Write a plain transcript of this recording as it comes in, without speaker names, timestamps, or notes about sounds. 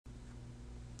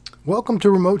Welcome to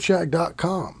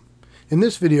RemoteShack.com. In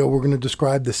this video, we're going to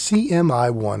describe the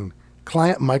CMI-1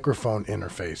 Client Microphone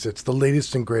Interface. It's the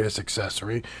latest and greatest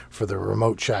accessory for the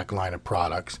RemoteShack line of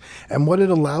products. And what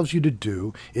it allows you to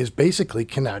do is basically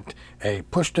connect a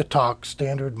push-to-talk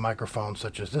standard microphone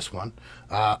such as this one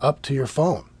up to your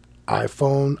phone.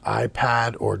 iPhone,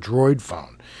 iPad, or droid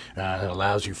phone. It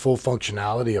allows you full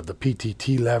functionality of the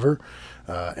PTT lever,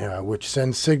 which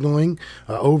sends signaling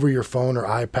over your phone or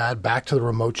iPad back to the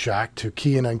RemoteShack to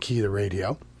key and unkey the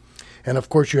radio. And of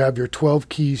course, you have your 12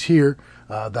 keys here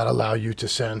that allow you to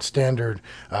send standard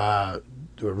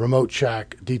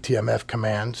RemoteShack DTMF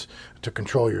commands to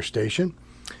control your station.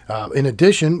 In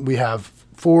addition, we have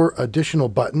 4 additional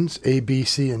buttons, A, B,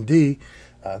 C, and D,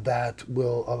 that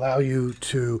will allow you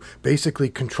to basically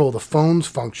control the phone's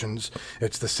functions.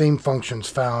 It's the same functions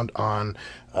found on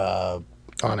a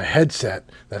headset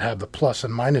that have the plus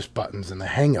and minus buttons in the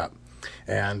hang-up.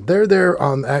 And they're there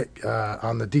on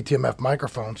the DTMF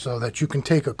microphone so that you can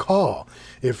take a call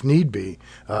if need be.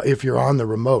 If you're on the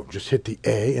remote, just hit the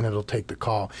A and it'll take the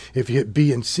call. If you hit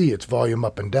B and C, it's volume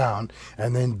up and down.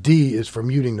 And then D is for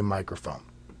muting the microphone.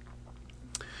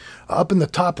 Up in the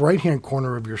top right-hand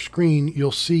corner of your screen,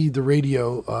 you'll see the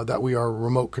radio that we are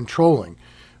remote controlling,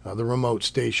 the remote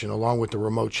station, along with the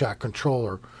RemoteShack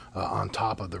controller on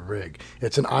top of the rig.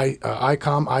 It's an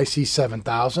ICOM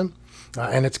IC7000,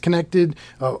 and it's connected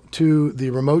to the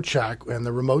RemoteShack, and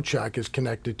the RemoteShack is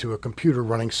connected to a computer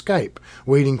running Skype,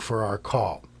 waiting for our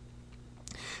call.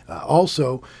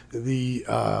 Also, the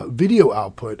video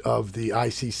output of the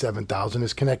IC7000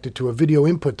 is connected to a video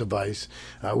input device,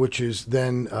 which is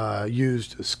then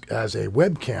used as a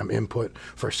webcam input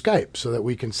for Skype so that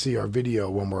we can see our video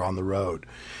when we're on the road.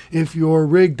 If your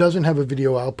rig doesn't have a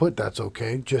video output, that's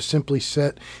okay. Just simply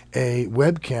set a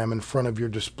webcam in front of your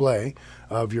display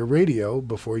of your radio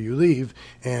before you leave,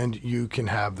 and you can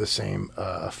have the same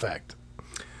effect.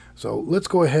 So let's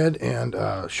go ahead and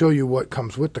show you what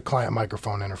comes with the client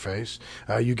microphone interface.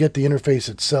 You get the interface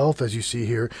itself, as you see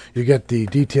here. You get the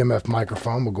DTMF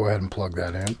microphone. We'll go ahead and plug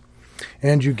that in.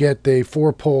 And you get the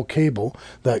 4-pole cable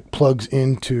that plugs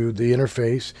into the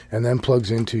interface and then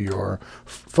plugs into your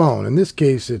phone. In this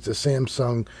case, it's a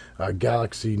Samsung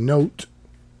Galaxy Note.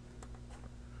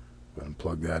 Go ahead and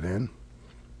plug that in.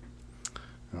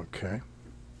 Okay.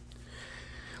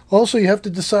 Also, you have to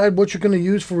decide what you're going to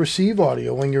use for receive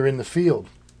audio when you're in the field.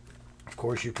 Of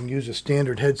course, you can use a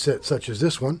standard headset such as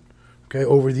this one, okay,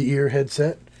 over-the-ear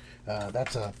headset.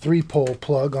 That's a 3-pole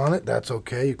plug on it. That's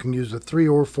okay. You can use a 3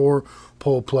 or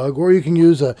 4-pole plug, or you can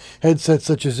use a headset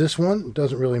such as this one. It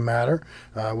doesn't really matter,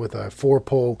 with a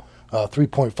 4-pole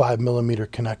 3.5 millimeter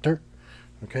connector.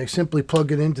 Okay, simply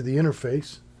plug it into the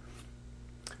interface.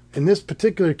 In this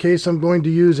particular case, I'm going to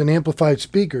use an amplified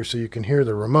speaker so you can hear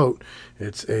the remote.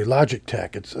 It's a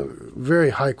Logitech. It's a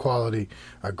very high quality,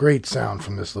 great sound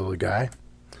from this little guy.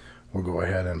 We'll go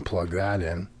ahead and plug that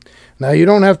in. Now, you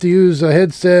don't have to use a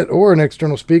headset or an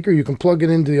external speaker. You can plug it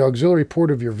into the auxiliary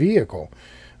port of your vehicle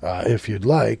if you'd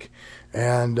like,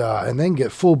 and then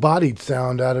get full-bodied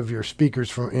sound out of your speakers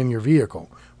from in your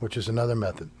vehicle, which is another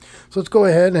method. So let's go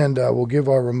ahead and we'll give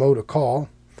our remote a call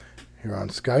here on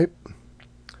Skype.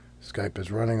 Skype is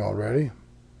running already,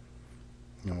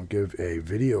 and we'll give a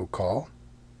video call.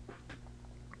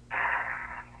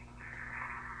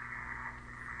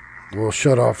 We'll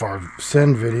shut off our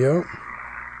send video.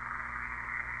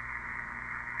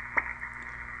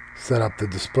 Set up the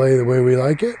display the way we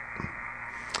like it,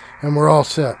 and we're all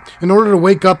set. In order to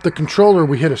wake up the controller,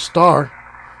 we hit a star.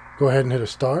 Go ahead and hit a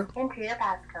star. Enter your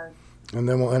passcode. And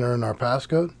then we'll enter in our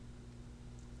passcode.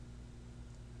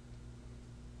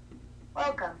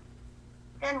 Welcome.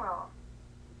 General.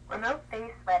 Remote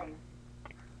base ready.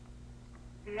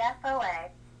 VFOA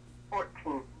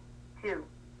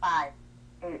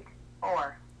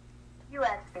 142584.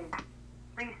 USB.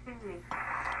 Receive.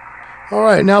 All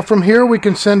right, now from here we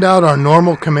can send out our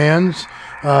normal commands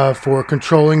for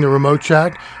controlling the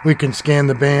RemoteShack. We can scan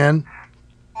the band.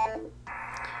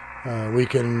 We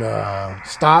can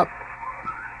stop.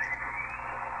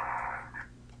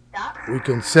 We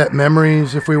can set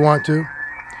memories if we want to.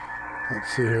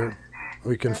 Let's see here.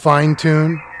 We can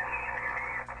fine-tune.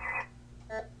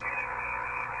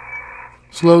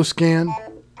 Slow scan.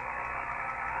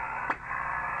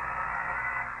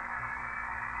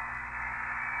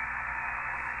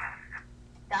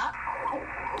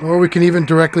 Or we can even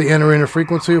directly enter in a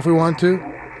frequency if we want to.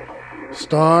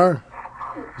 Star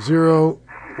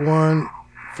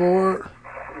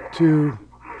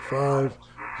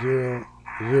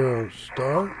 0142500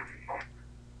 star.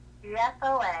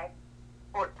 VFOA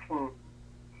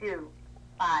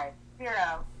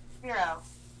 142500.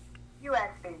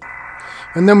 USB.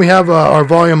 And then we have our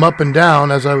volume up and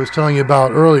down, as I was telling you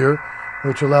about earlier,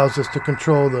 which allows us to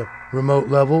control the remote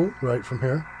level right from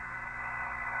here.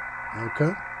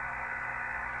 Okay.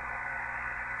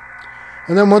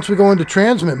 And then once we go into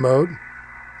transmit mode,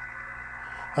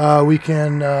 we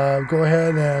can go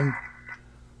ahead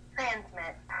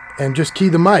Transmit. and just key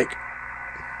the mic.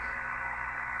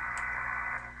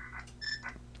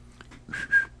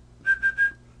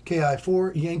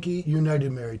 KI4 Yankee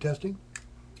United Mary testing.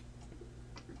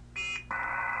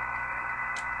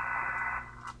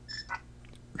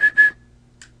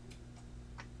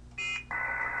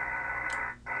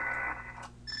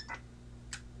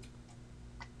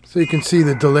 So you can see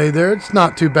the delay there. It's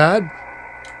not too bad.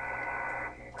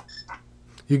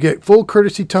 You get full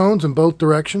courtesy tones in both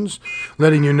directions,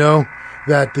 letting you know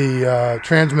that the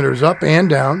transmitter is up and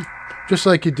down, just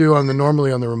like you do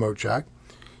normally on the RemoteShack.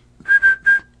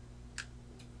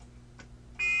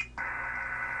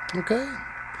 Okay.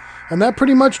 And that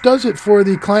pretty much does it for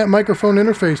the client microphone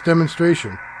interface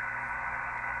demonstration.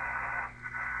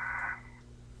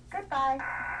 Goodbye.